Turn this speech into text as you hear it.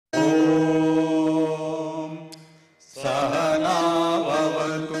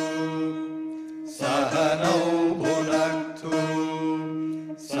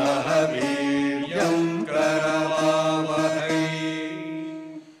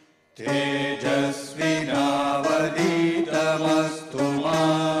तेजस्विनावधीतमस्तु मा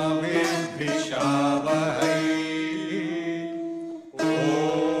विद्विषावहै। ॐ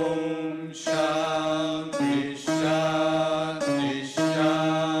शान्ति शान्ति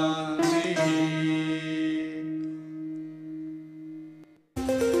शान्तिः।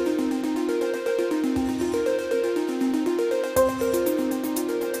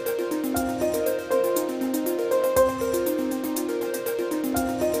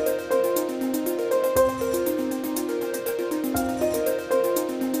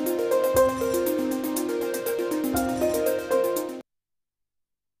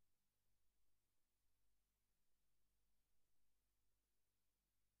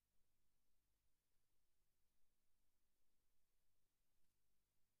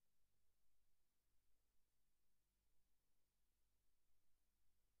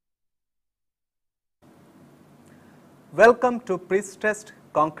 Welcome to Prestressed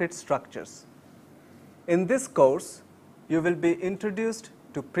Concrete Structures. In this course, you will be introduced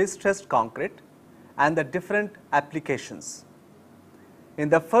to prestressed concrete and the different applications. In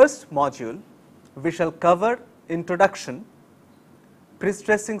the first module, we shall cover introduction,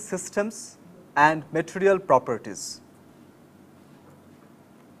 prestressing systems and material properties.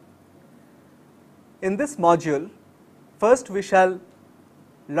 In this module, first we shall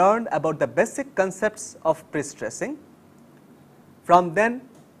learn about the basic concepts of prestressing. From then,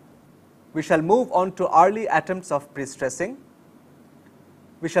 we shall move on to early attempts of prestressing.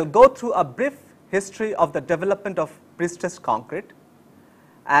 We shall go through a brief history of the development of prestressed concrete,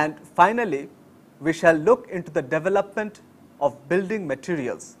 and finally, we shall look into the development of building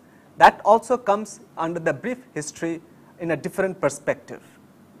materials. That also comes under the brief history in a different perspective.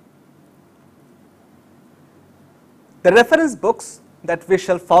 The reference books that we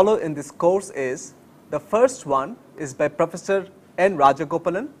shall follow in this course is, the first one is by Professor N.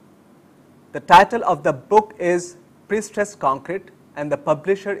 Rajagopalan. The title of the book is Prestressed Concrete and the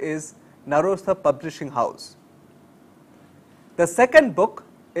publisher is Narosa Publishing House. The second book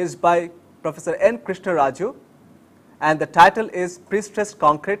is by Professor N. Krishna Raju and the title is Prestressed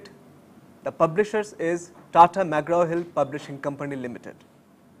Concrete. The publishers is Tata McGraw-Hill Publishing Company Limited.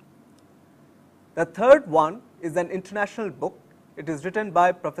 The third one is an international book. It is written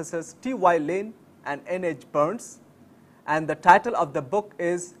by Professors T.Y. Lane and N.H. Burns, and the title of the book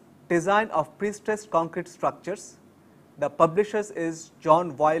is Design of Prestressed Concrete Structures. The publishers is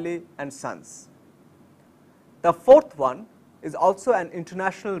John Wiley and Sons. The fourth one is also an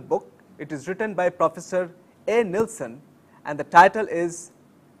international book. It is written by Professor A. Nilsson and the title is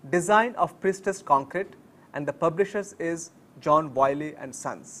Design of Prestressed Concrete, and the publishers is John Wiley and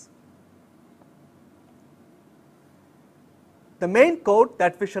Sons. The main code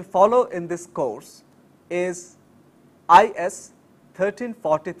that we shall follow in this course is IS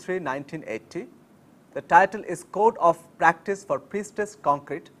 1343-1980. The title is Code of Practice for Prestressed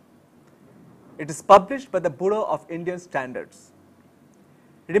Concrete. It is published by the Bureau of Indian Standards.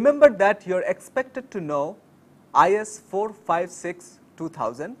 Remember that you are expected to know IS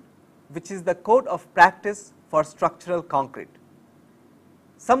 456-2000, which is the Code of Practice for Structural Concrete.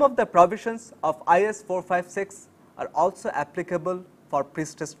 Some of the provisions of IS 456 are also applicable for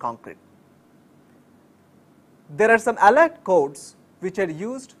prestressed concrete. There are some allied codes which are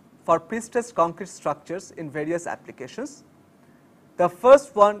used for prestressed concrete structures in various applications. The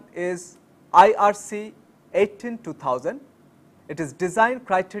first one is IRC 18-2000. It is design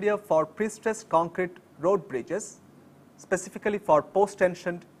criteria for prestressed concrete road bridges, specifically for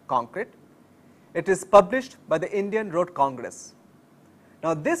post-tensioned concrete. It is published by the Indian Road Congress.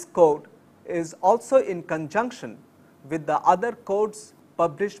 Now, this code is also in conjunction with the other codes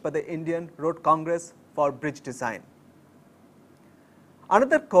published by the Indian Road Congress for bridge design.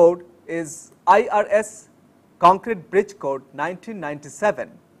 Another code is IRS Concrete Bridge Code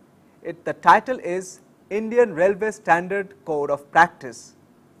 1997. The title is Indian Railway Standard Code of Practice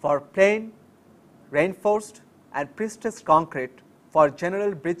for Plain, Reinforced and Prestressed Concrete for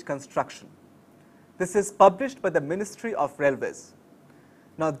General Bridge Construction. This is published by the Ministry of Railways.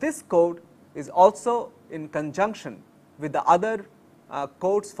 Now, this code is also in conjunction with the other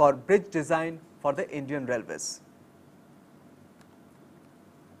codes for bridge design for the Indian Railways.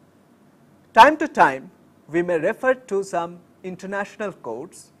 Time to time, we may refer to some international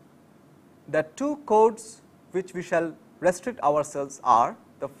codes. The two codes which we shall restrict ourselves are,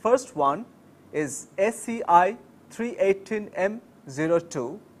 the first one is ACI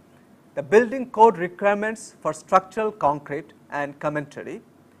 318M02, the Building Code Requirements for Structural Concrete and Commentary.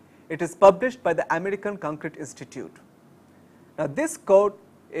 It is published by the American Concrete Institute. Now, this code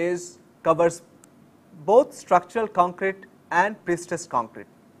covers both structural concrete and prestressed concrete.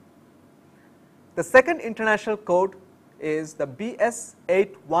 The second international code is the BS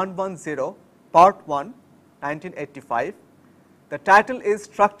 8110 Part 1, 1985. The title is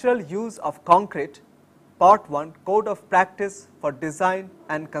Structural Use of Concrete, Part 1, Code of Practice for Design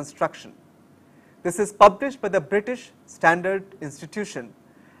and Construction. This is published by the British Standard Institution,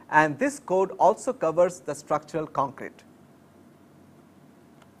 and this code also covers the structural concrete.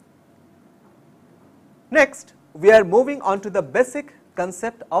 Next, we are moving on to the basic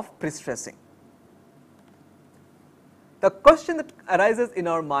concept of prestressing. The question that arises in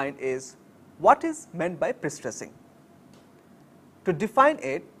our mind is, what is meant by prestressing? To define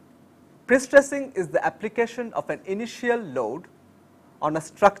it, prestressing is the application of an initial load on a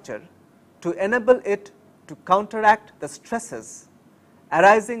structure to enable it to counteract the stresses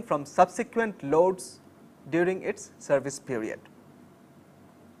arising from subsequent loads during its service period.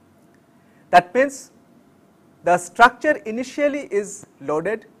 That means the structure initially is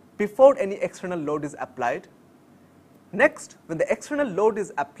loaded before any external load is applied. Next, when the external load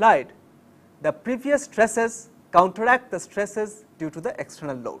is applied, the previous stresses counteract the stresses due to the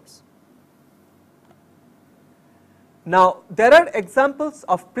external loads. Now, there are examples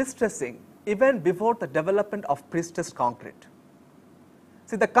of prestressing even before the development of prestressed concrete.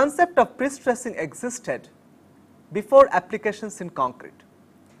 See, the concept of prestressing existed before applications in concrete.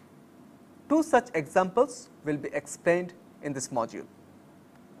 Two such examples will be explained in this module.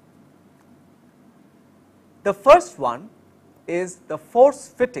 The first one is the force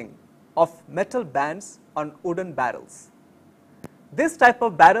fitting of metal bands on wooden barrels. This type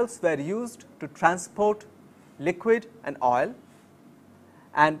of barrels were used to transport liquid and oil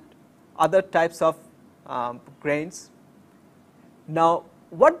and other types of grains. Now,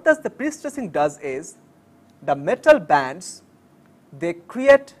 what does the prestressing does is, the metal bands, they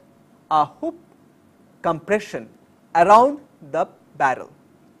create a hoop compression around the barrel.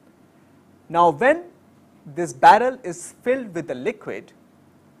 Now, when this barrel is filled with the liquid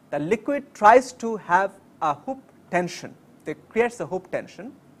tries to have a hoop tension, it creates a hoop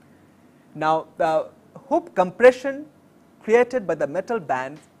tension. Now, the hoop compression created by the metal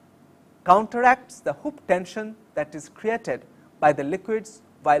band counteracts the hoop tension that is created by the liquids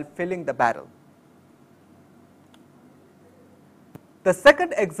while filling the barrel. The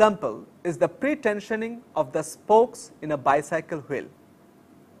second example is the pre-tensioning of the spokes in a bicycle wheel.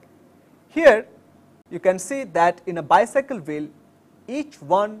 Here you can see that in a bicycle wheel, each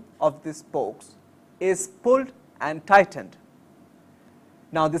one of these spokes is pulled and tightened.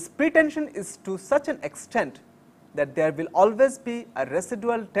 Now, this pre-tension is to such an extent that there will always be a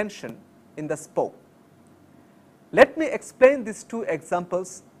residual tension in the spoke. Let me explain these two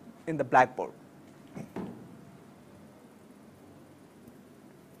examples in the blackboard.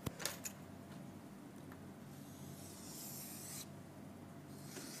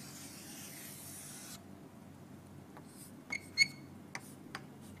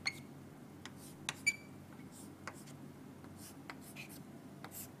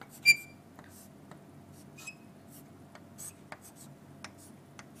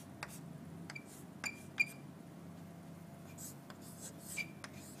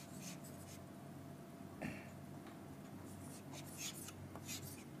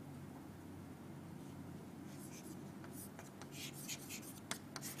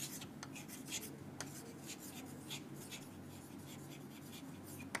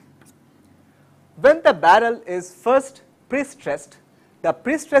 When the barrel is first prestressed, the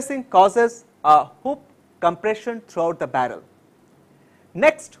prestressing causes a hoop compression throughout the barrel.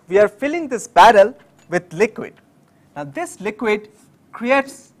 Next, we are filling this barrel with liquid. Now, this liquid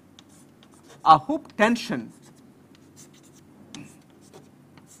creates a hoop tension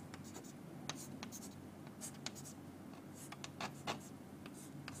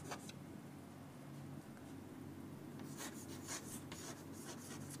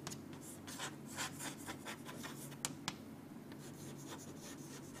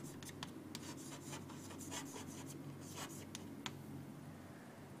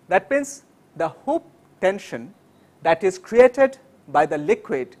That means the hoop tension that is created by the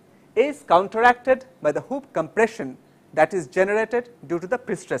liquid is counteracted by the hoop compression that is generated due to the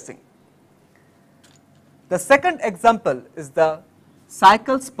prestressing. The second example is the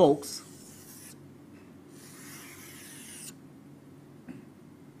cycle spokes.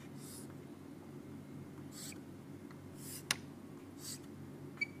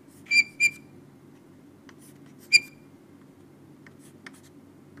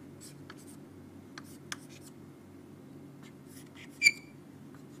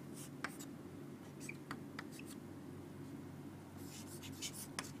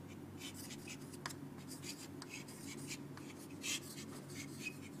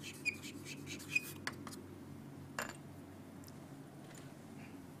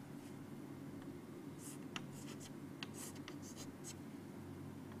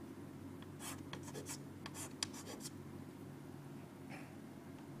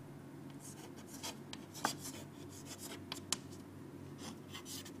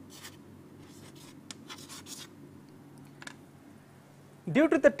 due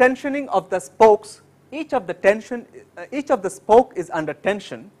to the tensioning of the spokes, each of the spoke is under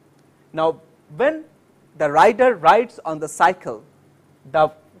tension. Now, when the rider rides on the cycle,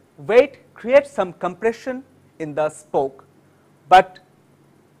 the weight creates some compression in the spoke, but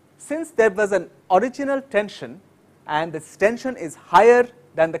since there was an original tension and this tension is higher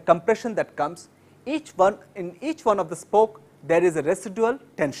than the compression that comes, in each one of the spoke there is a residual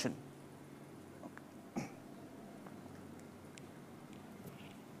tension.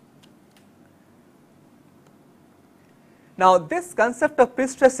 Now, this concept of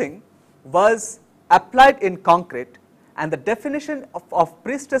prestressing was applied in concrete, and the definition of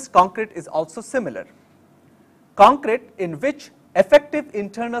prestressed concrete is also similar. Concrete in which effective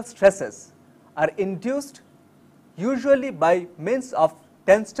internal stresses are induced usually by means of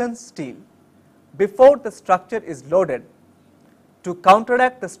tungsten steel before the structure is loaded to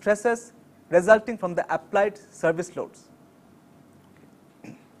counteract the stresses resulting from the applied service loads.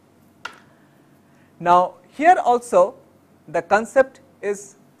 Now, here also the concept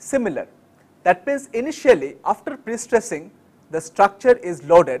is similar. That means, initially after prestressing, the structure is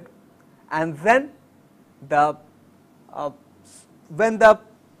loaded, and then when the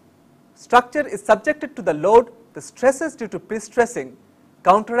structure is subjected to the load, the stresses due to prestressing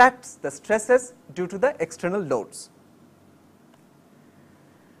counteracts the stresses due to the external loads.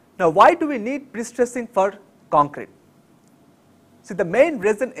 Now, why do we need prestressing for concrete? See, the main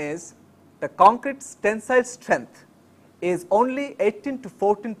reason is the concrete's tensile strength is only 18 to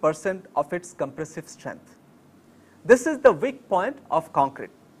 14% of its compressive strength. This is the weak point of concrete.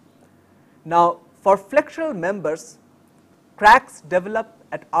 Now, for flexural members, cracks develop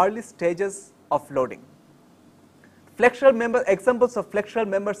at early stages of loading. Examples of flexural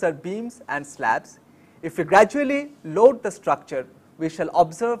members are beams and slabs. If we gradually load the structure, we shall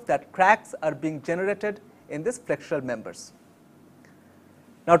observe that cracks are being generated in these flexural members.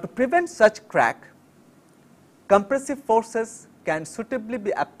 Now, to prevent such crack, compressive forces can suitably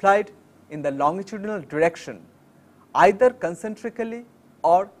be applied in the longitudinal direction, either concentrically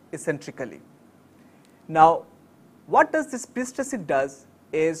or eccentrically. Now, what does this prestressing does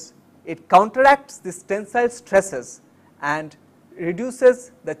is it counteracts these tensile stresses and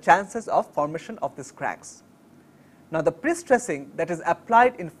reduces the chances of formation of these cracks. Now, the prestressing that is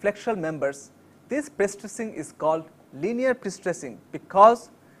applied in flexural members, this prestressing is called linear prestressing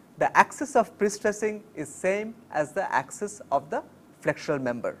because the axis of prestressing is same as the axis of the flexural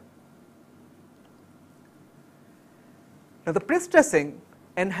member. Now, the prestressing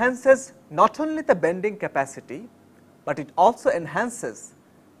enhances not only the bending capacity, but it also enhances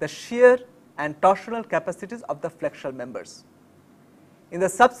the shear and torsional capacities of the flexural members. In the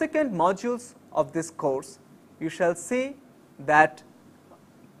subsequent modules of this course, you shall see that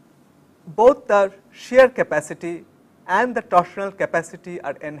both the shear capacity and the torsional capacity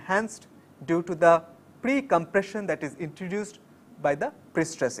are enhanced due to the pre-compression that is introduced by the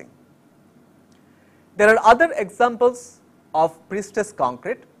prestressing. There are other examples of prestressed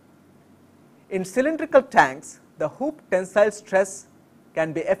concrete. In cylindrical tanks, the hoop tensile stress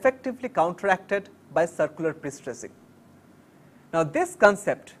can be effectively counteracted by circular prestressing. Now, this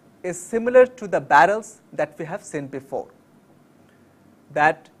concept is similar to the barrels that we have seen before,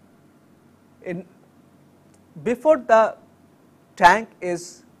 that before the tank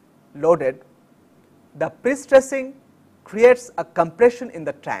is loaded, the prestressing creates a compression in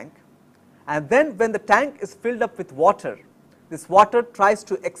the tank, and then when the tank is filled up with water, this water tries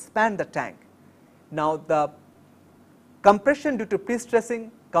to expand the tank. Now, the compression due to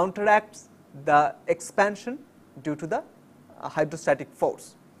prestressing counteracts the expansion due to the hydrostatic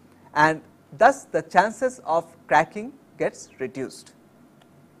force, and thus the chances of cracking gets reduced.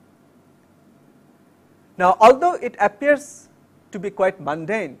 Now, although it appears to be quite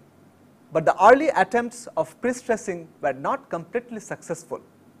mundane, but the early attempts of prestressing were not completely successful.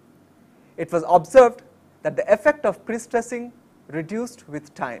 It was observed that the effect of prestressing reduced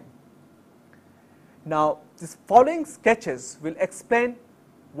with time. Now, these following sketches will explain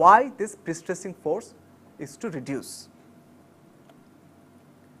why this prestressing force is to reduce.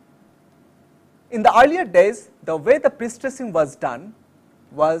 In the earlier days, the way the prestressing was done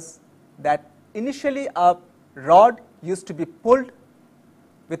was that initially a rod used to be pulled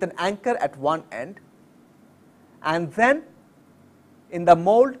with an anchor at one end, and then in the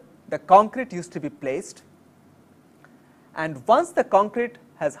mold the concrete used to be placed, and once the concrete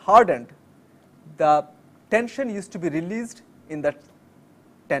has hardened, the tension used to be released in the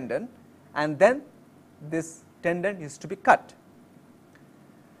tendon, and then this tendon used to be cut.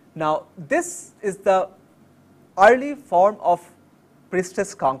 Now, this is the early form of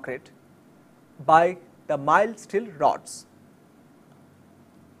prestressed concrete by the mild steel rods.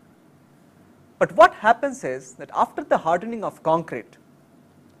 But what happens is that after the hardening of concrete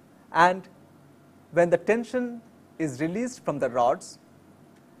and when the tension is released from the rods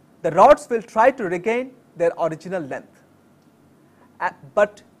will try to regain their original length,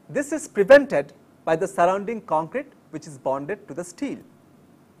 but this is prevented by the surrounding concrete which is bonded to the steel.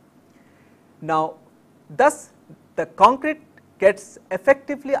 Now, thus the concrete gets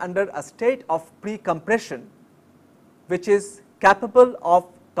effectively under a state of pre-compression which is capable of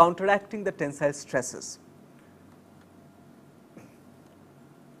counteracting the tensile stresses.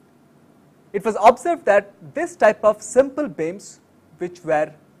 It was observed that this type of simple beams which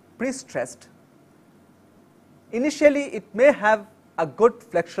were pre-stressed, initially it may have a good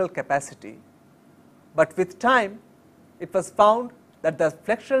flexural capacity, but with time it was found that the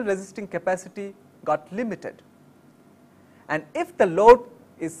flexural resisting capacity got limited, and if the load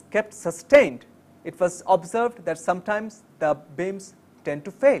is kept sustained, it was observed that sometimes the beams tend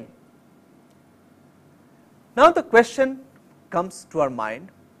to fail. Now the question comes to our mind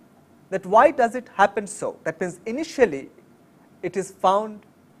that why does it happen so? That means initially it is found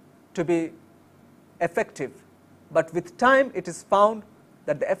to be effective, but with time it is found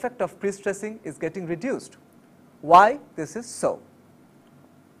that the effect of prestressing is getting reduced. Why this is so?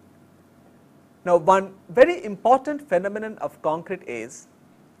 Now, one very important phenomenon of concrete is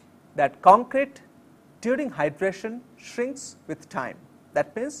that concrete during hydration shrinks with time.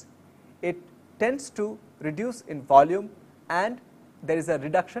 That means it tends to reduce in volume and there is a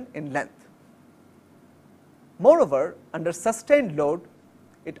reduction in length. Moreover, under sustained load,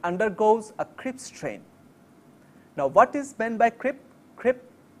 it undergoes a creep strain. Now, what is meant by creep? Creep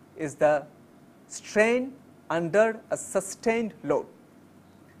is the strain under a sustained load.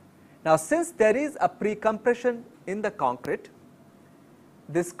 Now, since there is a pre-compression in the concrete,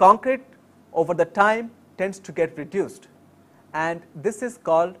 this concrete over the time tends to get reduced, and this is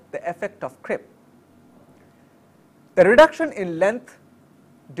called the effect of creep. The reduction in length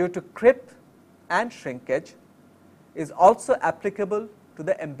due to creep and shrinkage is also applicable to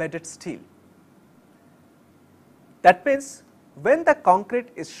the embedded steel. That means when the concrete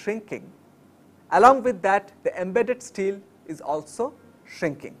is shrinking, along with that the embedded steel is also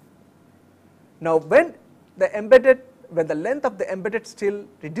shrinking. Now, when the length of the embedded steel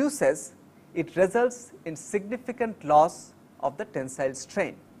reduces, it results in significant loss of the tensile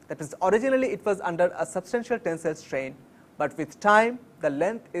strain. That is, originally it was under a substantial tensile strain, but with time the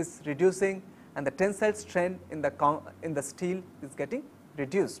length is reducing and the tensile strain in the steel is getting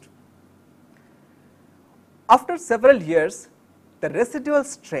reduced. After several years, the residual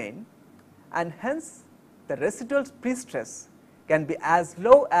strain and hence the residual prestress can be as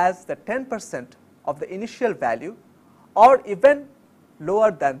low as the 10% of the initial value or even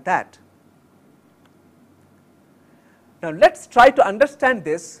lower than that. Now, let us try to understand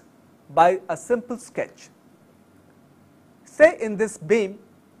this by a simple sketch. Say in this beam,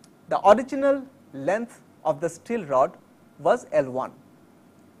 the original length of the steel rod was L1.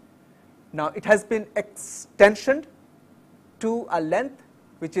 Now, it has been extensioned to a length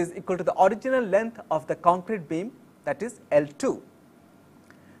which is equal to the original length of the concrete beam, that is L2.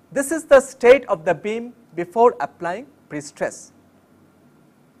 This is the state of the beam before applying prestress.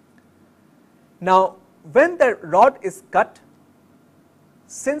 Now, when the rod is cut,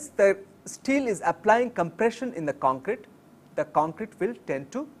 since the steel is applying compression in the concrete will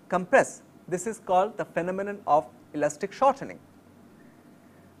tend to compress. This is called the phenomenon of elastic shortening.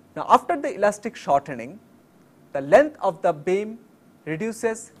 Now, after the elastic shortening, the length of the beam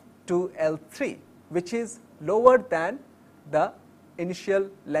reduces to L3, which is lower than the initial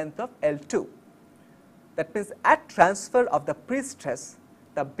length of L2. That means at transfer of the prestress,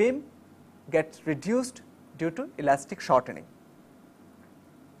 the beam gets reduced due to elastic shortening.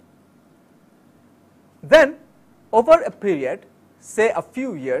 Then over a period, say a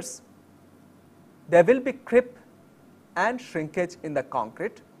few years, there will be creep and shrinkage in the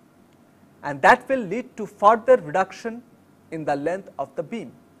concrete, and that will lead to further reduction in the length of the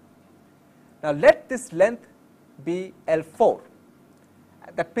beam. Now, let this length be L4.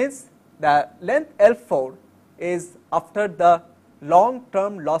 That means the length L4 is after the long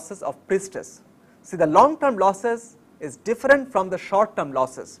term losses of prestress. See, the long term losses is different from the short term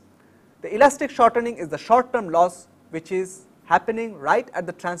losses. The elastic shortening is the short term loss which is happening right at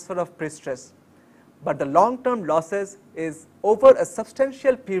the transfer of prestress, but the long term losses is over a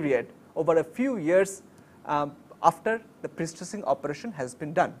substantial period, over a few years after the prestressing operation has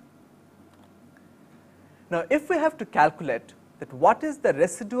been done. Now, if we have to calculate that what is the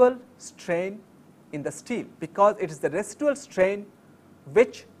residual strain in the steel, because it is the residual strain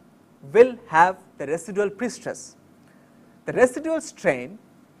which will have the residual prestress. The residual strain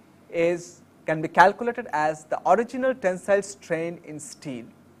can be calculated as the original tensile strain in steel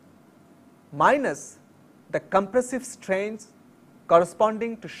minus the compressive strains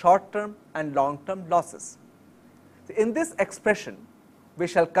corresponding to short term and long term losses. So, in this expression, we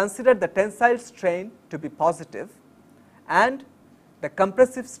shall consider the tensile strain to be positive and the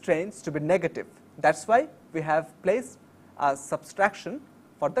compressive strains to be negative. That is why we have placed a subtraction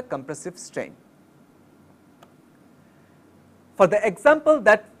for the compressive strain. For the example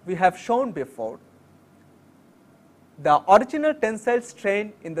that we have shown before, the original tensile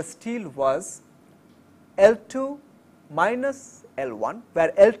strain in the steel was L2 minus L1,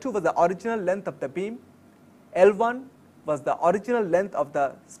 where L2 was the original length of the beam, L1 was the original length of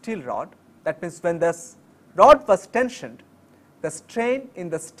the steel rod. That means, when the rod was tensioned, the strain in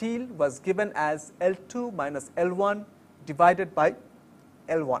the steel was given as L2 minus L1 divided by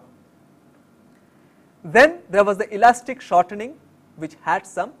L1. Then there was the elastic shortening which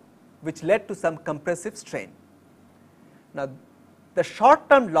led to some compressive strain. Now, the short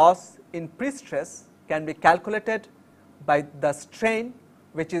term loss in prestress can be calculated by the strain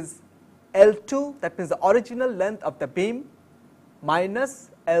which is L2, that means the original length of the beam,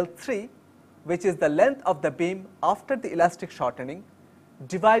 minus L3, which is the length of the beam after the elastic shortening,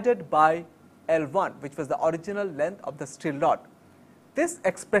 divided by L1, which was the original length of the steel rod. This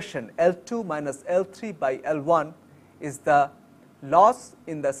expression L2 minus L3 by L1 is the loss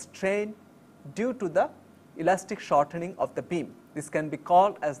in the strain due to the elastic shortening of the beam. This can be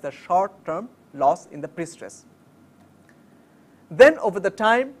called as the short term loss in the prestress. Then over the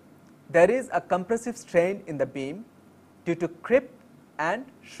time, there is a compressive strain in the beam due to creep and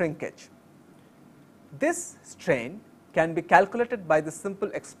shrinkage. This strain can be calculated by the simple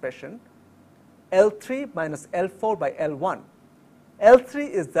expression L3 minus L4 by L1. L3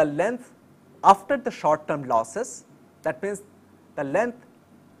 is the length after the short term losses, that means the length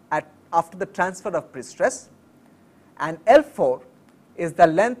after the transfer of prestress, and L4 is the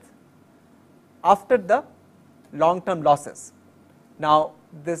length after the long term losses. Now,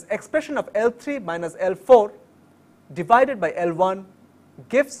 this expression of L3 minus L4 divided by L1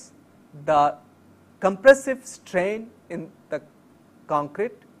 gives the compressive strain in the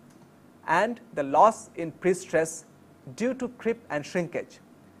concrete and the loss in prestress due to creep and shrinkage.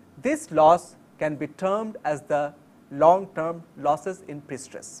 This loss can be termed as the long term losses in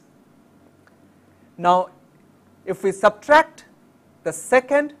prestress. Now, if we subtract the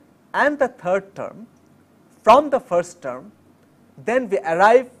second and the third term from the first term, then we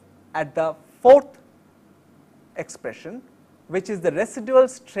arrive at the fourth expression, which is the residual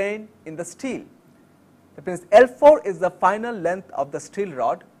strain in the steel. That means L4 is the final length of the steel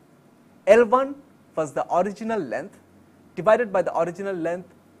rod, L1 was the original length, divided by the original length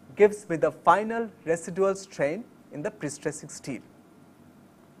gives me the final residual strain in the prestressing steel.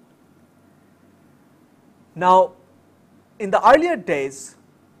 Now, in the earlier days,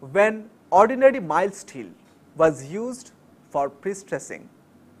 when ordinary mild steel was used for prestressing,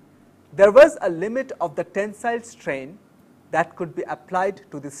 there was a limit of the tensile strain that could be applied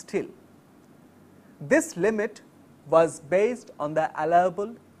to the steel. This limit was based on the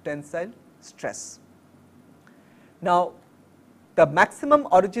allowable tensile stress. Now, the maximum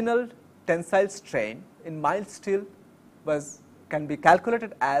original tensile strain in mild steel can be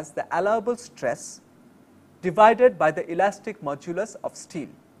calculated as the allowable stress divided by the elastic modulus of steel.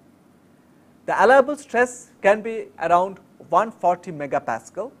 The allowable stress can be around 140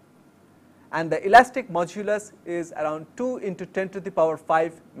 megapascal and the elastic modulus is around 2 into 10 to the power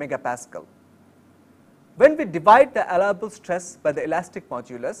 5 megapascal. When we divide the allowable stress by the elastic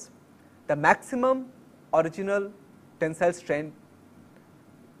modulus, the maximum original tensile strain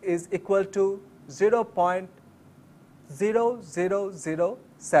is equal to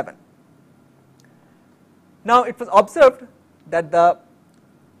 0.0007. Now, it was observed that the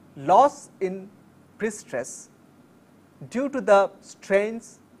loss in prestress due to the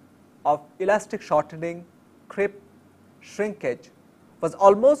strains of elastic shortening, creep, shrinkage was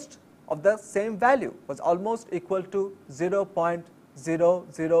almost of the same value, was almost equal to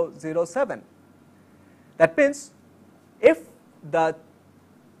 0.0007. That means, if the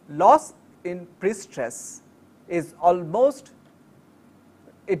loss in prestress is almost,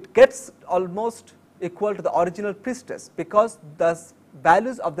 it gets almost equal to the original prestress, because the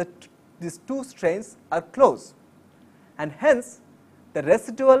values of these two strains are close, and hence the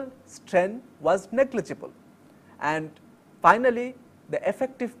residual strain was negligible, and finally the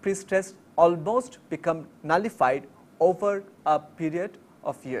effective prestress almost become nullified over a period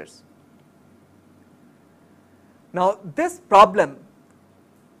of years. Now, this problem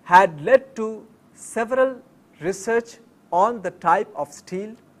had led to several research on the type of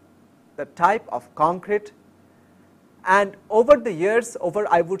steel the type of concrete, and over the years,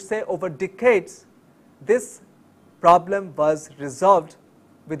 I would say over decades, this problem was resolved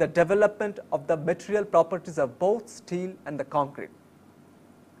with the development of the material properties of both steel and the concrete.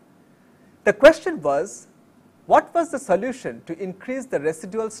 The question was, what was the solution to increase the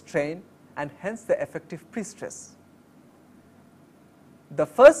residual strain and hence the effective pre-stress? The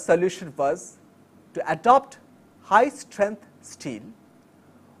first solution was to adopt high strength steel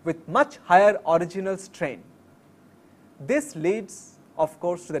with much higher original strain. This leads, of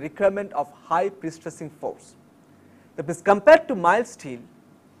course, to the requirement of high pre-stressing force. That is, compared to mild steel,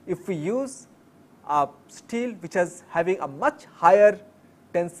 if we use a steel which is having a much higher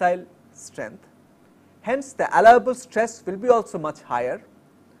tensile strength, hence the allowable stress will be also much higher.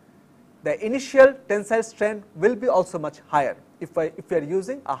 The initial tensile strength will be also much higher if we are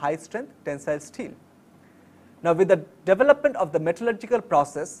using a high strength tensile steel. Now, with the development of the metallurgical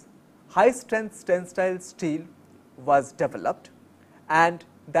process, high strength tensile steel was developed, and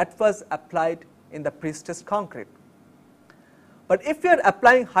that was applied in the prestressed concrete. But if we are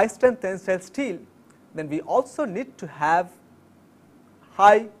applying high strength tensile steel, then we also need to have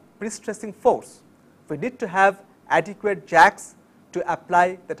high prestressing force. We need to have adequate jacks to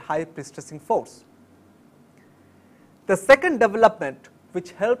apply that high prestressing force. The second development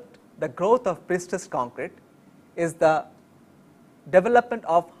which helped the growth of prestressed concrete is the development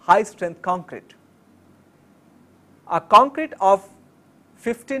of high strength concrete. A concrete of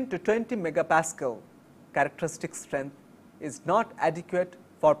 15 to 20 megapascal characteristic strength is not adequate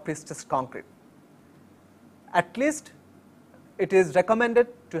for prestressed concrete. At least it is recommended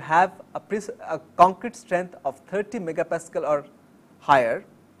to have a concrete strength of 30 megapascal or higher,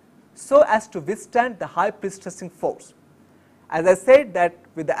 so as to withstand the high prestressing force. As I said, that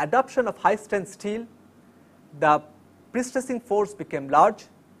with the adoption of high strength steel, the prestressing force became large,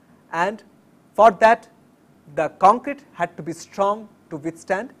 and for that the concrete had to be strong to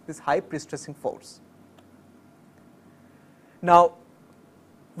withstand this high prestressing force. Now,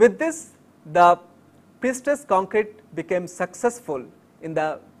 with this, the prestressed concrete became successful in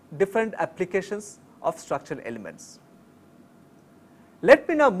the different applications of structural elements. Let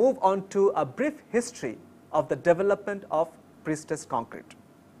me now move on to a brief history of the development of prestressed concrete.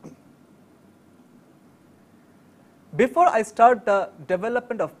 Before I start the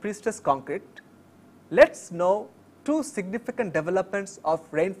development of prestressed concrete, let us know two significant developments of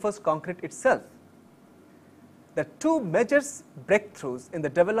reinforced concrete itself. The two major breakthroughs in the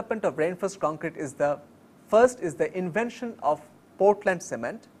development of reinforced concrete is the first is the invention of Portland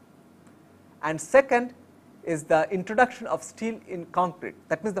cement, and second is the introduction of steel in concrete.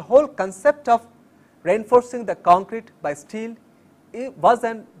 That means the whole concept of reinforcing the concrete by steel was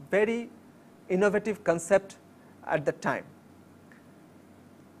a very innovative concept at the time.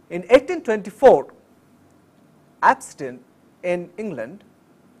 In 1824, Abstin in England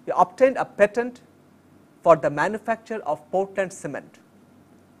obtained a patent for the manufacture of Portland cement.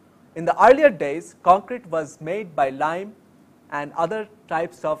 In the earlier days, concrete was made by lime and other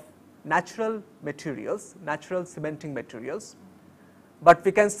types of natural materials, natural cementing materials. But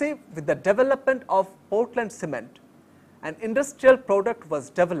we can see with the development of Portland cement, an industrial product was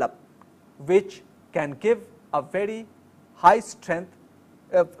developed which can give a very high strength,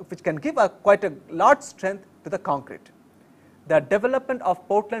 which can give quite a large strength to the concrete. The development of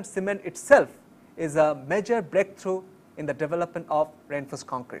Portland cement itself is a major breakthrough in the development of reinforced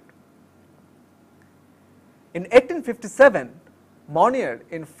concrete. In 1857, Monnier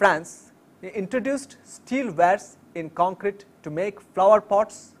in France introduced steel wares in concrete to make flower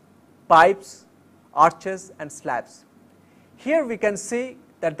pots, pipes, arches and slabs. Here we can see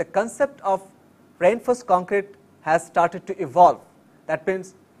that the concept of reinforced concrete has started to evolve. That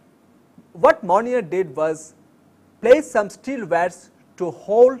means what Monnier did was place some steel wares to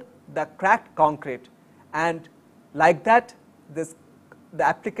hold the cracked concrete, and like that the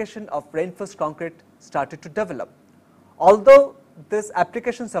application of reinforced concrete started to develop. Although these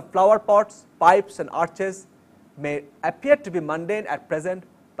applications of flower pots, pipes and arches may appear to be mundane at present,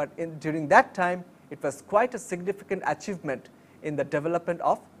 but during that time it was quite a significant achievement in the development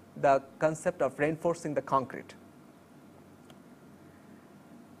of the concept of reinforcing the concrete.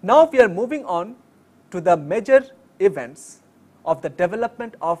 Now we are moving on to the major events of the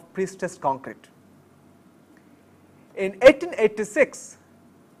development of prestressed concrete. In 1886,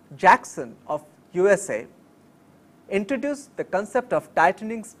 Jackson of USA introduced the concept of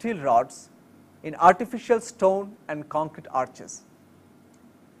tightening steel rods in artificial stone and concrete arches.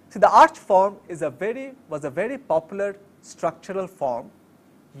 See, the arch form was a very popular structural form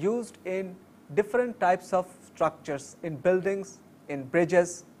used in different types of structures, in buildings, in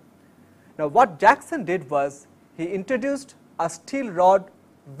bridges. Now, what Jackson did was he introduced a steel rod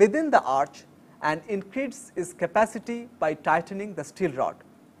within the arch and increased its capacity by tightening the steel rod.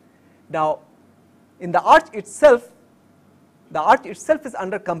 Now, in the arch itself is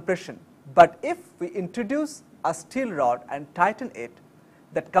under compression, but if we introduce a steel rod and tighten it,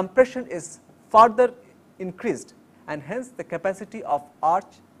 that compression is further increased and hence the capacity of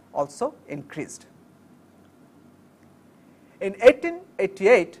arch also increased. In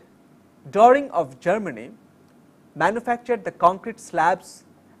 1888, Doring of Germany manufactured the concrete slabs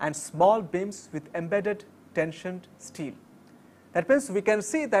and small beams with embedded tensioned steel. That means we can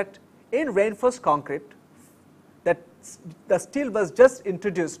see that in reinforced concrete that the steel was just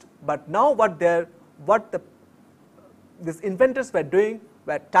introduced, but now these inventors were doing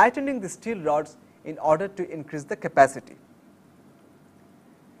were tightening the steel rods in order to increase the capacity.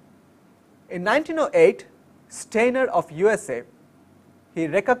 In 1908, Steiner of USA, he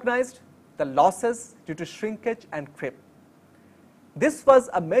recognized the losses due to shrinkage and creep. This was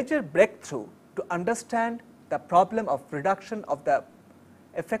a major breakthrough to understand the problem of reduction of the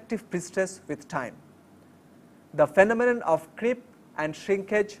effective prestress with time. The phenomenon of creep and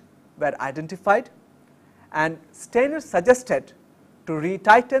shrinkage were identified, and Steiner suggested to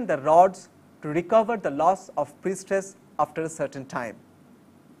retighten the rods to recover the loss of prestress after a certain time.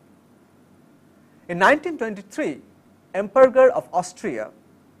 In 1923, Emperger of Austria,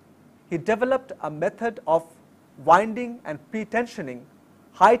 he developed a method of winding and pre-tensioning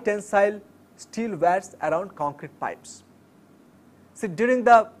high tensile steel wires around concrete pipes. See, during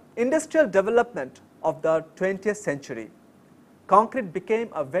the industrial development of the 20th century, concrete became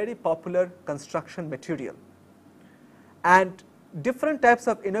a very popular construction material, and different types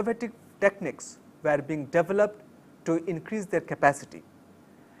of innovative techniques were being developed to increase their capacity.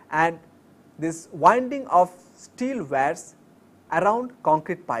 And this winding of steel wires around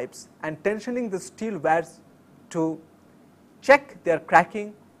concrete pipes and tensioning the steel wires to check their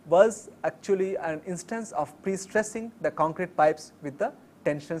cracking was actually an instance of pre-stressing the concrete pipes with the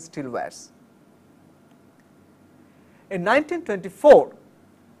tension steel wires. In 1924,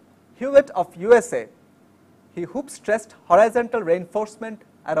 Hewitt of USA, he hoop stressed horizontal reinforcement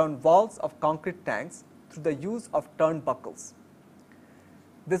around walls of concrete tanks through the use of turnbuckles.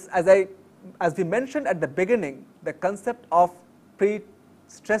 This, as we mentioned at the beginning, the concept of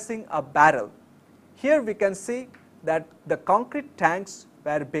pre-stressing a barrel. Here we can see that the concrete tanks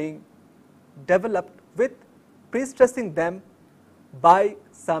were being developed with pre-stressing them by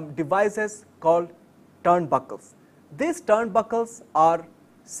some devices called turnbuckles. These turnbuckles are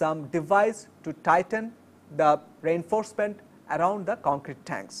some device to tighten the reinforcement around the concrete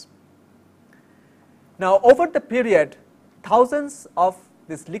tanks. Now, over the period, thousands of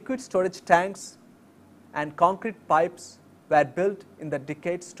these liquid storage tanks and concrete pipes were built in the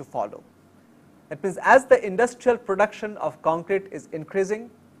decades to follow. That means, as the industrial production of concrete is increasing,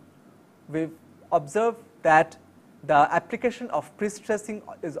 we observe that the application of pre-stressing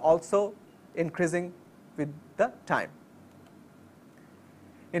is also increasing with the time.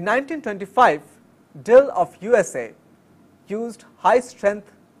 In 1925, Dill of USA used high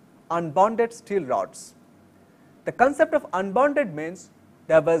strength unbonded steel rods. The concept of unbonded means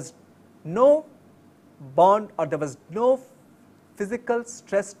there was no bond or there was no physical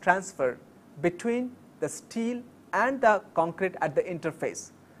stress transfer between the steel and the concrete at the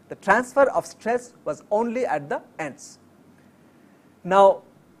interface. The transfer of stress was only at the ends. Now,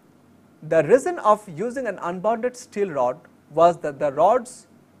 the reason of using an unbonded steel rod was that the rods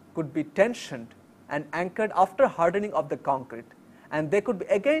could be tensioned and anchored after hardening of the concrete, and they could be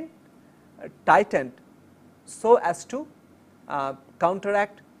again tightened so as to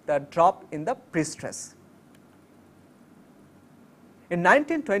counteract the drop in the pre-stress. In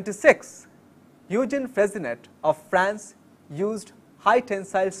 1926, Eugene Freyssinet of France used high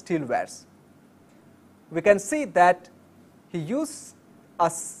tensile steel wires. We can see that he used a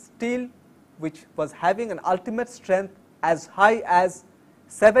steel which was having an ultimate strength as high as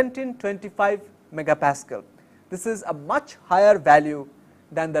 1725 megapascal. This is a much higher value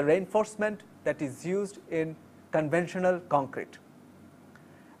than the reinforcement that is used in conventional concrete.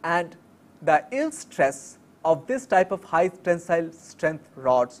 And the yield stress of this type of high tensile strength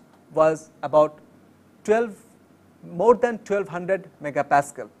rods was about more than 1200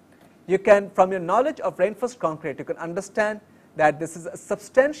 megapascal. You can, from your knowledge of reinforced concrete, you can understand that this is a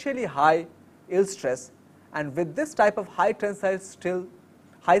substantially high yield stress, and with this type of high strength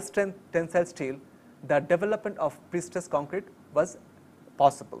tensile steel, the development of prestressed concrete was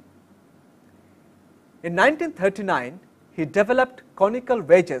possible. In 1939, he developed conical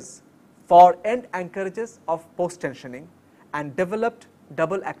wedges for end anchorages of post tensioning and developed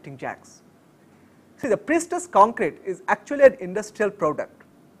double acting jacks. See, the prestressed concrete is actually an industrial product.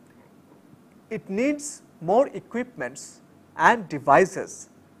 It needs more equipments and devices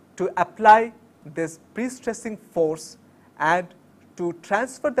to apply this prestressing force and to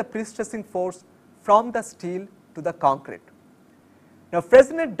transfer the prestressing force from the steel to the concrete. Now,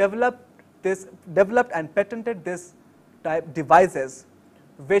 Fresnel developed and patented this type devices,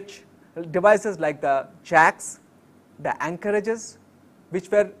 which devices like the jacks, the anchorages, which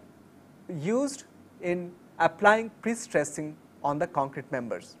were used in applying prestressing on the concrete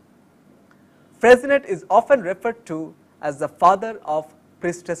members. Fresnel is often referred to as the father of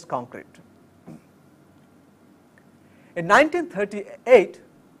prestressed concrete. In 1938,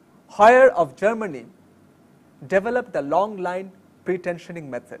 Heuer of Germany developed the long line pretensioning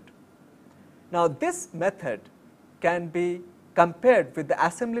method. Now, this method can be compared with the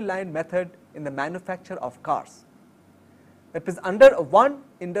assembly line method in the manufacture of cars. That is, under one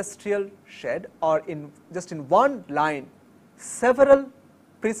industrial shed or just in one line, several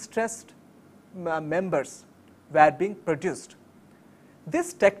prestressed members were being produced.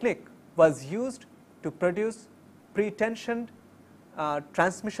 This technique was used to produce pretensioned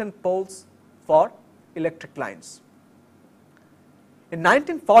transmission poles for electric lines. In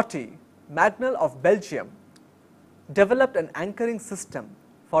 1940, Magnol of Belgium developed an anchoring system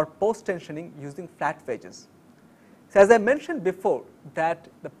for post tensioning using flat wedges. So, as I mentioned before, that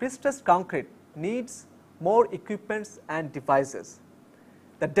the prestressed concrete needs more equipments and devices.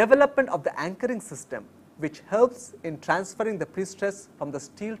 The development of the anchoring system, which helps in transferring the prestress from the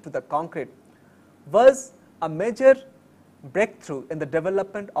steel to the concrete, was a major breakthrough in the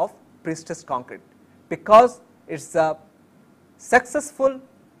development of prestressed concrete, because it is a successful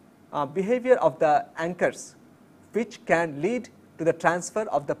behavior of the anchors which can lead to the transfer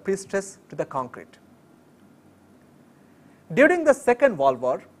of the prestress to the concrete. During the Second World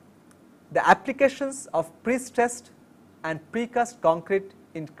War, the applications of prestressed and precast concrete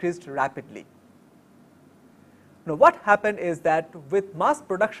increased rapidly. Now, what happened is that with mass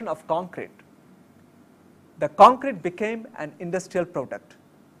production of concrete, the concrete became an industrial product.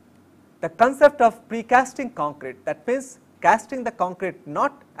 The concept of precasting concrete, that means casting the concrete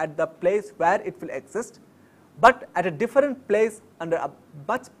not at the place where it will exist, but at a different place under a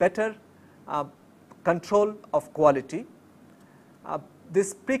much better control of quality.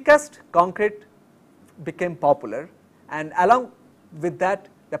 This precast concrete became popular, and along with that,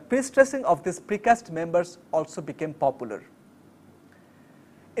 the prestressing of these precast members also became popular.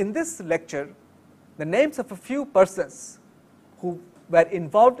 In this lecture, the names of a few persons who were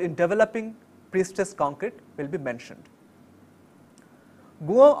involved in developing prestressed concrete will be mentioned.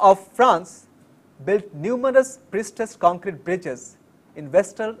 Gouin of France built numerous prestressed concrete bridges in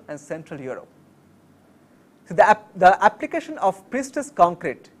Western and Central Europe. So, the application of prestressed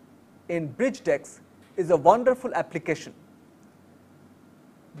concrete in bridge decks is a wonderful application.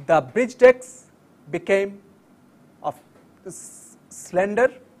 The bridge decks became of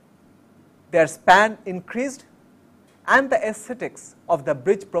slender, their span increased, and the aesthetics of the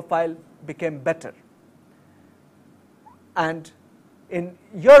bridge profile became better. And in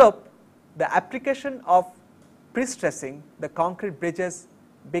Europe, the application of prestressing the concrete bridges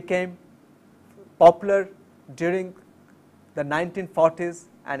became popular during the 1940s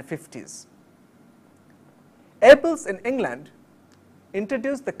and 50s. Abels in England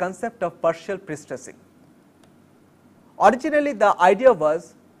introduced the concept of partial prestressing. Originally, the idea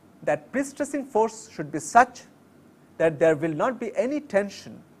was that prestressing force should be such that there will not be any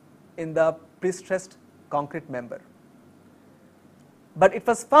tension in the prestressed concrete member. But it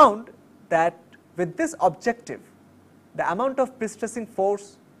was found that with this objective, the amount of prestressing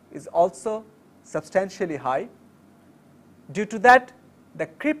force is also substantially high. Due to that, the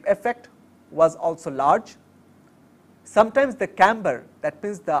creep effect was also large. Sometimes the camber, that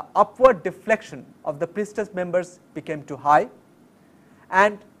means the upward deflection of the prestressed members, became too high,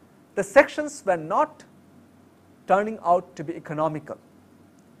 and the sections were not turning out to be economical.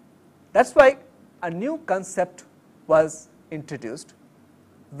 That is why a new concept was introduced,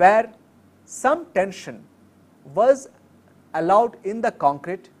 where some tension was allowed in the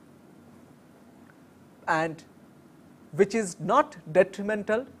concrete, and which is not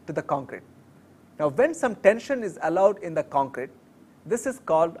detrimental to the concrete. Now, when some tension is allowed in the concrete, this is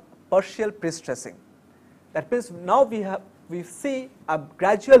called partial prestressing. That means now we see a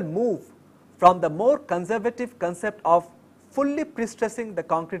gradual move from the more conservative concept of fully prestressing the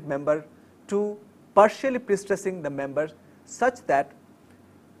concrete member to partially prestressing the member, such that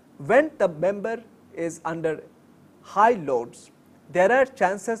when the member is under high loads, there are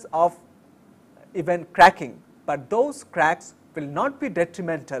chances of even cracking, but those cracks will not be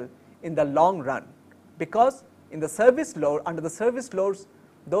detrimental in the long run, because in the service load, under the service loads,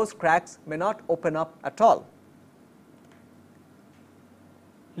 those cracks may not open up at all.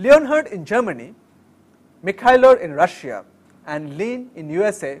 Leonhard in Germany, Mikhailov in Russia, and Lean in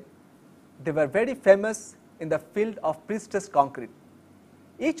USA, they were very famous in the field of prestressed concrete.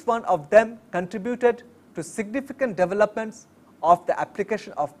 Each one of them contributed to significant developments of the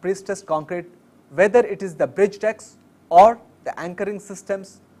application of prestressed concrete, whether it is the bridge decks or the anchoring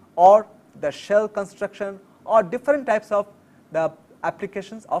systems or the shell construction or different types of the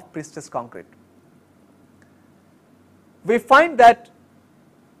applications of prestressed concrete. We find that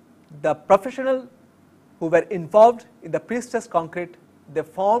the professional who were involved in the prestressed concrete, they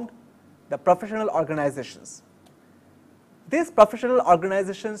formed the professional organizations. These professional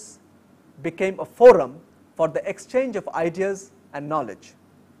organizations became a forum for the exchange of ideas and knowledge.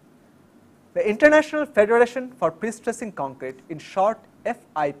 The International Federation for Prestressing Concrete, in short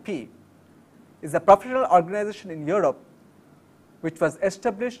FIP, is a professional organization in Europe which was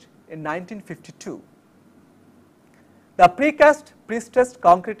established in 1952. The Precast Prestressed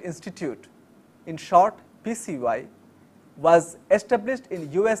Concrete Institute, in short PCY, was established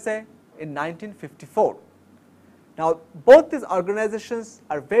in USA in 1954. Now, both these organizations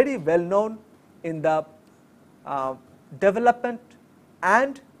are very well known in the development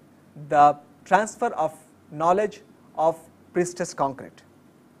and the transfer of knowledge of prestressed concrete.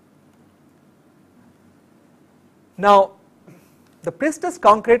 Now, the prestressed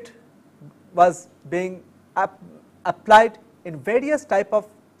concrete was being applied in various type of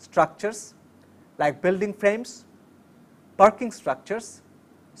structures like building frames, parking structures,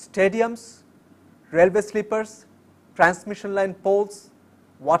 stadiums, railway sleepers, transmission line poles,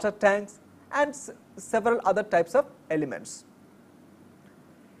 water tanks, and several other types of elements.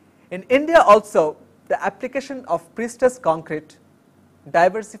 In India also, the application of prestressed concrete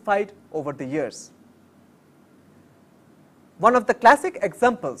diversified over the years. One of the classic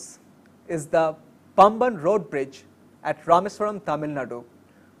examples is the Pamban Road Bridge at Rameswaram, Tamil Nadu,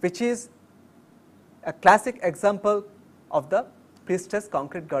 which is a classic example of the prestressed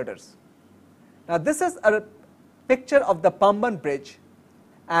concrete girders. Now, this is a picture of the Pamban Bridge,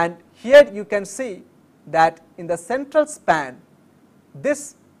 and here you can see that in the central span,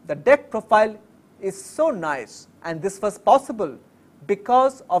 the deck profile is so nice, and this was possible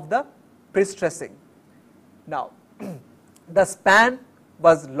because of the prestressing. Now, the span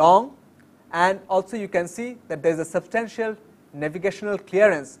was long, and also you can see that there is a substantial navigational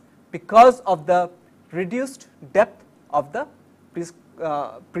clearance because of the reduced depth of the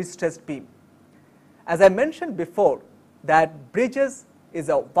prestressed beam. As I mentioned before, that bridges is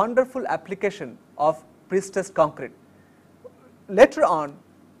a wonderful application of prestressed concrete. Later on,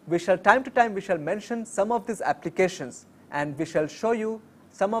 we shall time to time we shall mention some of these applications, and we shall show you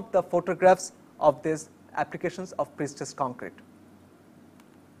some of the photographs of these applications of prestressed concrete.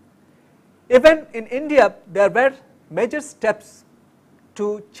 Even in India, there were major steps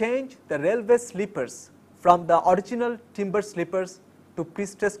to change the railway sleepers from the original timber sleepers to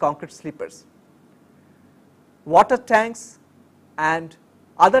prestressed concrete sleepers. Water tanks and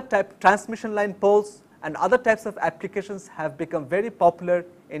other type transmission line poles and other types of applications have become very popular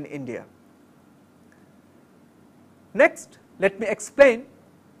in India. Next, let me explain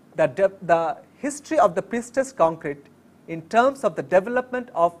the history of the prestressed concrete in terms of the development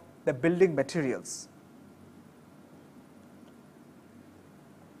of the building materials.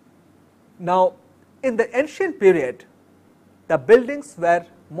 Now, in the ancient period, the buildings were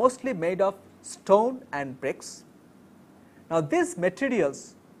mostly made of stone and bricks. Now, these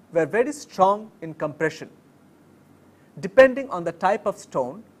materials were very strong in compression. Depending on the type of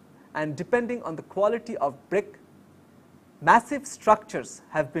stone and depending on the quality of brick, massive structures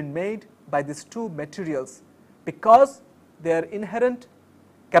have been made by these two materials because their inherent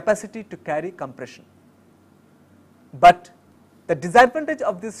capacity to carry compression. But the disadvantage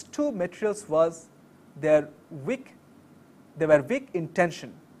of these two materials was they were weak in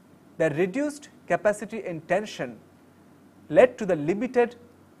tension. Their reduced capacity in tension led to the limited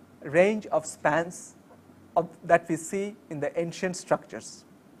range of spans that we see in the ancient structures.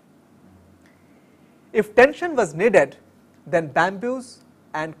 If tension was needed, then bamboos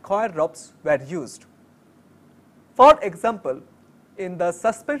and coir ropes were used. For example, in the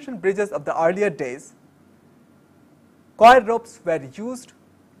suspension bridges of the earlier days, coir ropes were used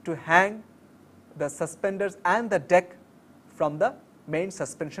to hang the suspenders and the deck from the main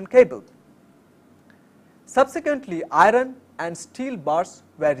suspension cable. Subsequently, iron and steel bars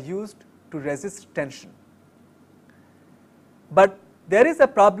were used to resist tension. But there is a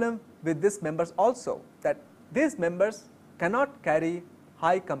problem with these members also, that these members cannot carry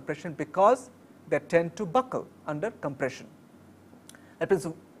high compression because they tend to buckle under compression. That means,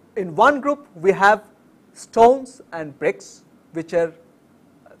 in one group we have stones and bricks which are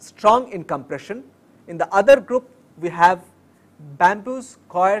strong in compression. In the other group we have bamboos,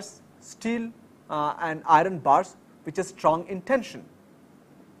 coir, steel and iron bars which are strong in tension.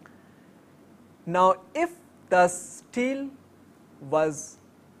 Now, if the steel was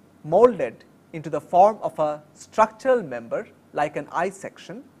molded into the form of a structural member like an I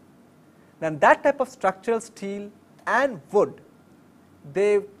section, then that type of structural steel and wood,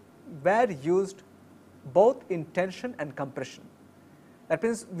 they were used both in tension and compression. That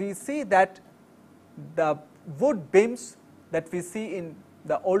means, we see that the wood beams that we see in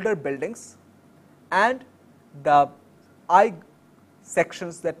the older buildings and the I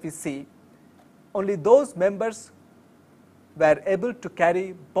sections that we see, only those members were able to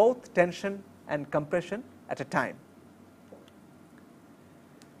carry both tension and compression at a time.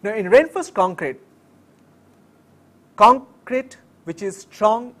 Now, in reinforced concrete, concrete which is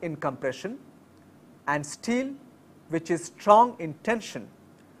strong in compression and steel which is strong in tension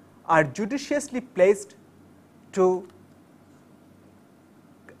are judiciously placed to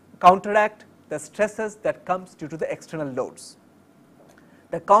counteract the stresses that comes due to the external loads.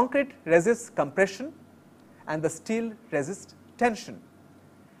 The concrete resists compression and the steel resists tension.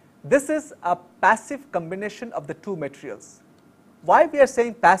 This is a passive combination of the two materials. Why we are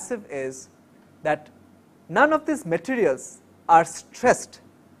saying passive is that none of these materials are stressed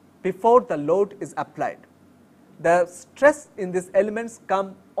before the load is applied. The stress in these elements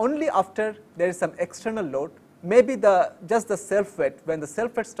come only after there is some external load, maybe just the self weight, when the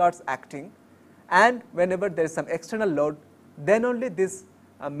self weight starts acting, and whenever there is some external load, then only these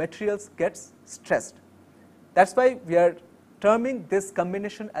materials gets stressed. That is why we are terming this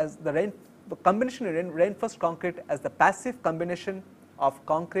combination as the combination in reinforced concrete as the passive combination of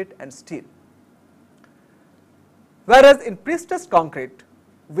concrete and steel. Whereas in prestressed concrete,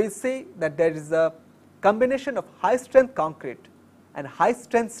 we see that there is a combination of high strength concrete and high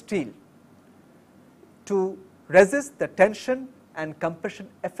strength steel to resist the tension and compression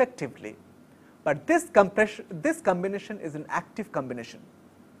effectively. But this combination is an active combination.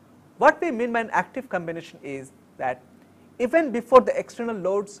 What we mean by an active combination is that even before the external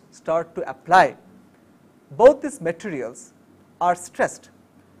loads start to apply, both these materials are stressed.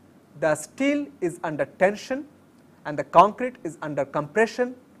 The steel is under tension and the concrete is under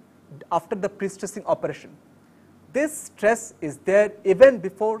compression after the prestressing operation. This stress is there even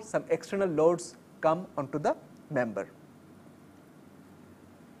before some external loads come onto the member.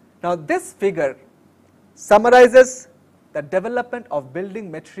 Now, this figure summarizes the development of building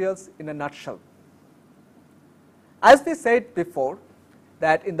materials in a nutshell. As we said before,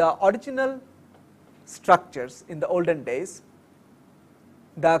 that in the original structures in the olden days,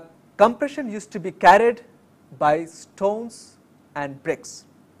 the compression used to be carried by stones and bricks.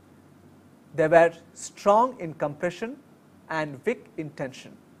 They were strong in compression and weak in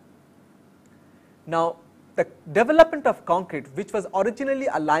tension. Now, the development of concrete, which was originally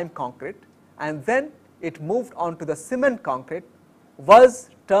a lime concrete and then it moved on to the cement concrete, was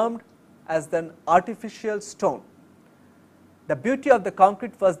termed as an artificial stone. The beauty of the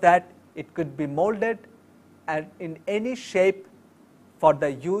concrete was that it could be molded and in any shape for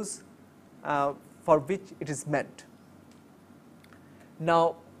the use for which it is meant.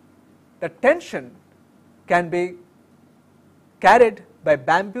 Now, the tension can be carried by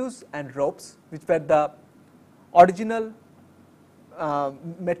bamboos and ropes, which were the original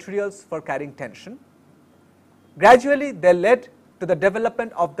materials for carrying tension. Gradually, they led to the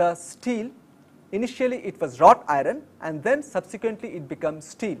development of the steel. Initially, it was wrought iron and then subsequently it becomes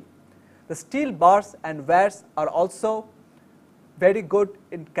steel. The steel bars and wires are also very good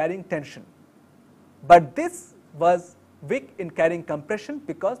in carrying tension, but this was weak in carrying compression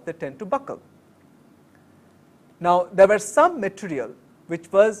because they tend to buckle. Now, there were some material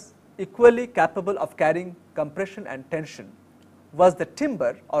which was equally capable of carrying compression and tension, was the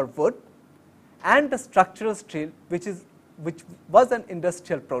timber or wood and the structural steel, which was an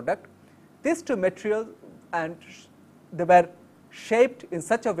industrial product. These two materials, and they were shaped in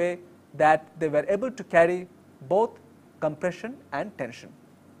such a way that they were able to carry both compression and tension.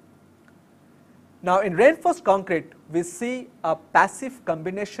 Now, in reinforced concrete, we see a passive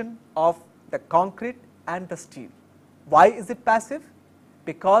combination of the concrete and the steel. Why is it passive?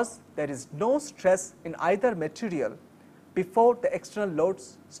 Because there is no stress in either material before the external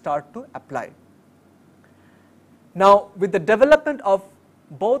loads start to apply. Now, with the development of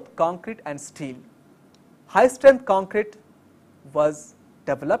both concrete and steel, high strength concrete was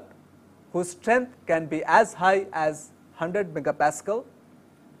developed, whose strength can be as high as 100 megapascal,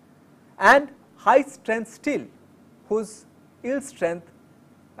 and high strength steel whose yield strength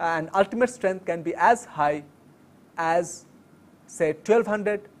and ultimate strength can be as high as say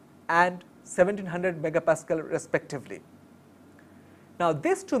 1200 and 1700 megapascal respectively. Now,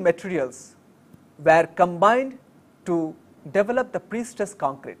 these two materials were combined to develop the prestressed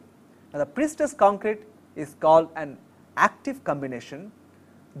concrete. Now, the prestressed concrete is called an active combination.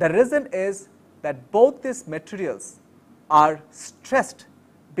 The reason is that both these materials are stressed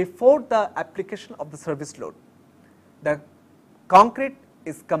before the application of the service load. The concrete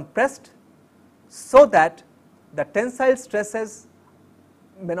is compressed so that the tensile stresses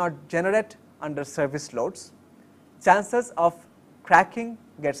may not generate under service loads, chances of cracking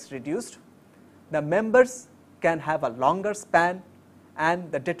gets reduced, the members can have a longer span, and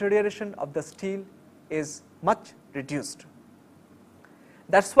the deterioration of the steel is much reduced.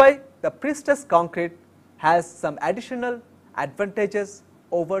 That is why the prestressed concrete has some additional advantages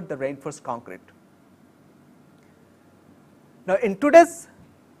over the reinforced concrete. Now, in today's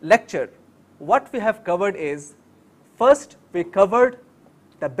lecture, what we have covered is, first we covered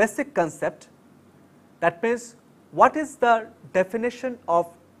the basic concept, that means what is the definition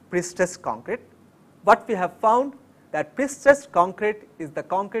of prestressed concrete. What we have found that prestressed concrete is the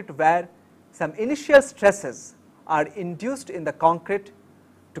concrete where some initial stresses are induced in the concrete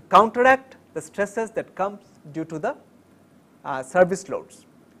to counteract the stresses that comes due to the service loads.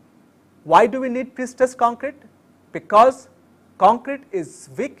 Why do we need prestressed concrete? Because concrete is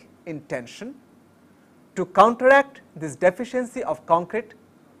weak in tension. To counteract this deficiency of concrete,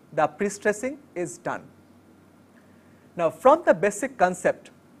 the prestressing is done. Now, from the basic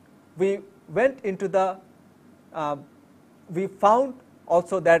concept, we went into the, we found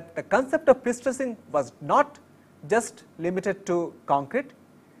also that the concept of prestressing was not just limited to concrete.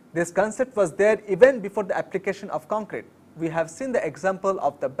 This concept was there even before the application of concrete. We have seen the example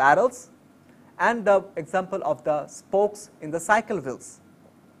of the barrels and the example of the spokes in the cycle wheels.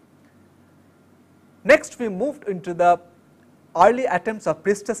 Next, we moved into the early attempts of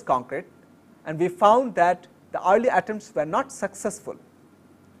prestressed concrete, and we found that the early attempts were not successful.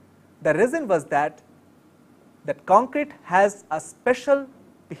 The reason was that concrete has a special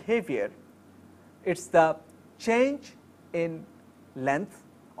behavior. It is the change in length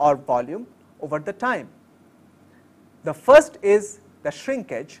or volume over the time. The first is the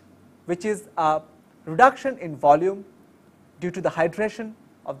shrinkage, which is a reduction in volume due to the hydration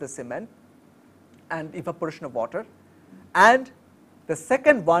of the cement and evaporation of water, and the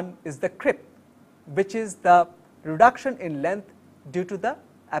second one is the creep, which is the reduction in length due to the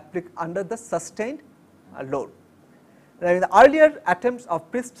under the sustained load. Now, in the earlier attempts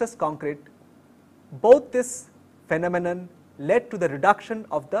of prestressed concrete, both this phenomenon led to the reduction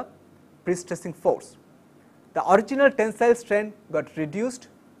of the prestressing force. The original tensile strain got reduced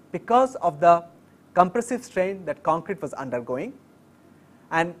because of the compressive strain that concrete was undergoing,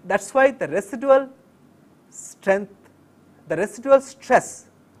 and that is why the residual strength, the residual stress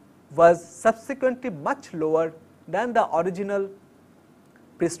was subsequently much lower than the original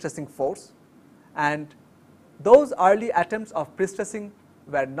prestressing force, and those early attempts of prestressing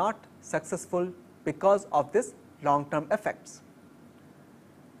were not successful because of this long term effects.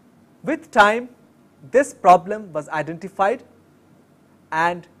 With time, this problem was identified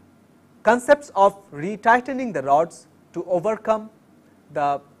and concepts of retightening the rods to overcome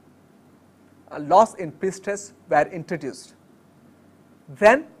the loss in prestress were introduced.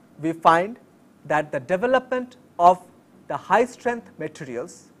 Then we find that the development of the high strength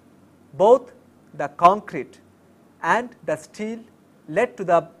materials, both the concrete and the steel, led to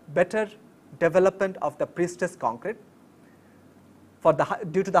the better development of the prestressed concrete. For the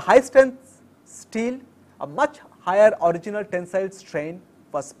due to the high strength steel, a much higher original tensile strain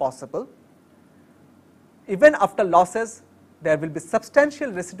was possible. Even after losses, there will be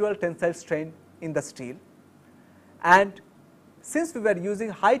substantial residual tensile strain in the steel, and since we were using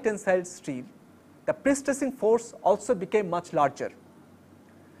high tensile steel, the prestressing force also became much larger.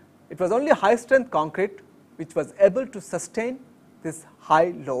 It was only high strength concrete which was able to sustain this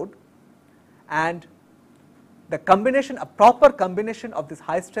high load, and the combination, a proper combination of this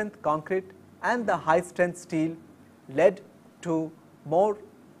high strength concrete and the high strength steel led to more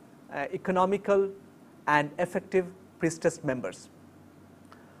economical and effective prestressed members.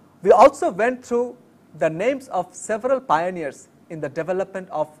 We also went through the names of several pioneers in the development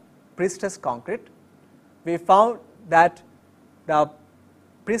of prestressed concrete. We found that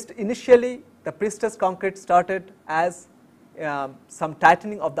initially the prestressed concrete started as some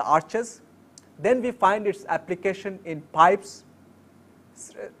tightening of the arches. Then we find its application in pipes,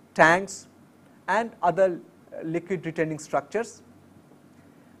 tanks and other liquid retaining structures.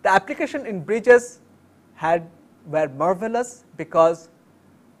 The application in bridges were marvelous because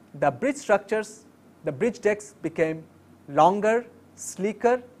the bridge structures, the bridge decks became longer,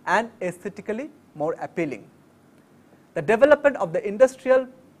 sleeker and aesthetically more appealing. The development of the industrial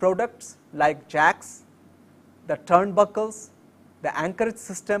products like jacks, the turnbuckles, the anchorage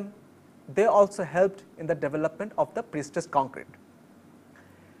system, they also helped in the development of the prestressed concrete.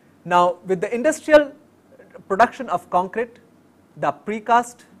 Now, with the industrial production of concrete, the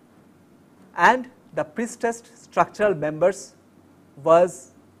precast and the prestressed structural members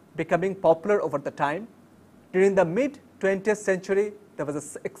was becoming popular over the time. During the mid 20th century, there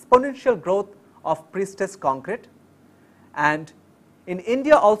was an exponential growth of prestressed concrete, and in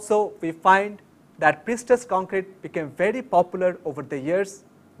India also we find that prestressed concrete became very popular over the years,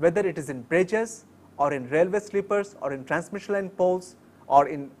 whether it is in bridges or in railway sleepers or in transmission line poles or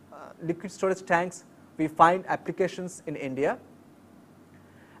in liquid storage tanks, we find applications in India.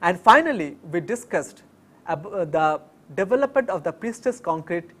 And finally, we discussed the development of the prestressed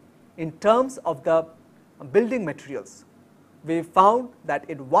concrete in terms of the building materials. We found that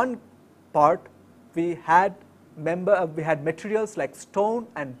in one part we had materials like stone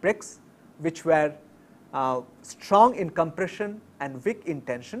and bricks which were strong in compression and weak in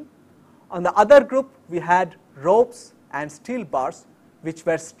tension. On the other group we had ropes and steel bars which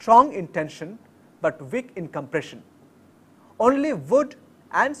were strong in tension but weak in compression. Only wood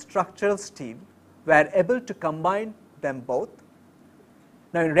and structural steel were able to combine them both.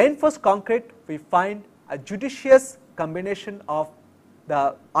 Now, in reinforced concrete we find a judicious combination of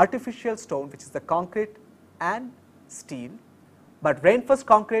the artificial stone, which is the concrete and steel, but reinforced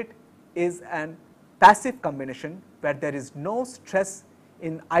concrete is an passive combination where there is no stress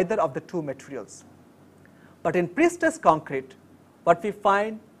in either of the two materials. But in prestressed concrete, what we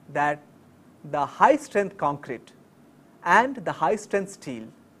find that the high strength concrete and the high strength steel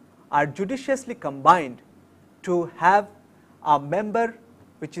are judiciously combined to have a member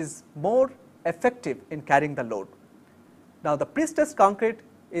which is more effective in carrying the load. Now, the prestressed concrete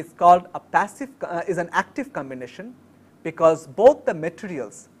is called a is an active combination because both the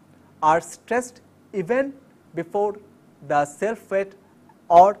materials are stressed even before the self weight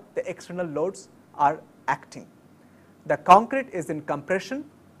or the external loads are acting. The concrete is in compression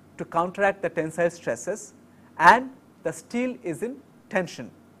to counteract the tensile stresses and the steel is in tension.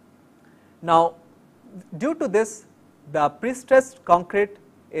 Now, due to this, the prestressed concrete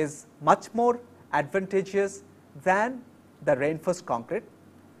is much more advantageous than the reinforced concrete,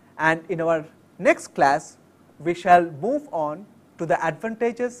 and in our next class we shall move on to the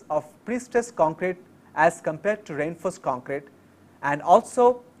advantages of prestressed concrete as compared to reinforced concrete, and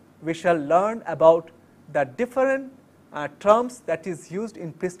also we shall learn about the different terms that is used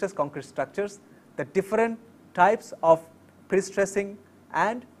in prestressed concrete structures, the different types of prestressing,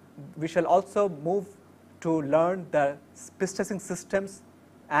 and we shall also move to learn the prestressing systems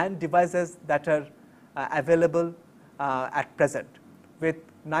and devices that are available at present with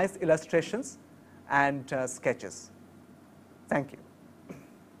nice illustrations and sketches. Thank you.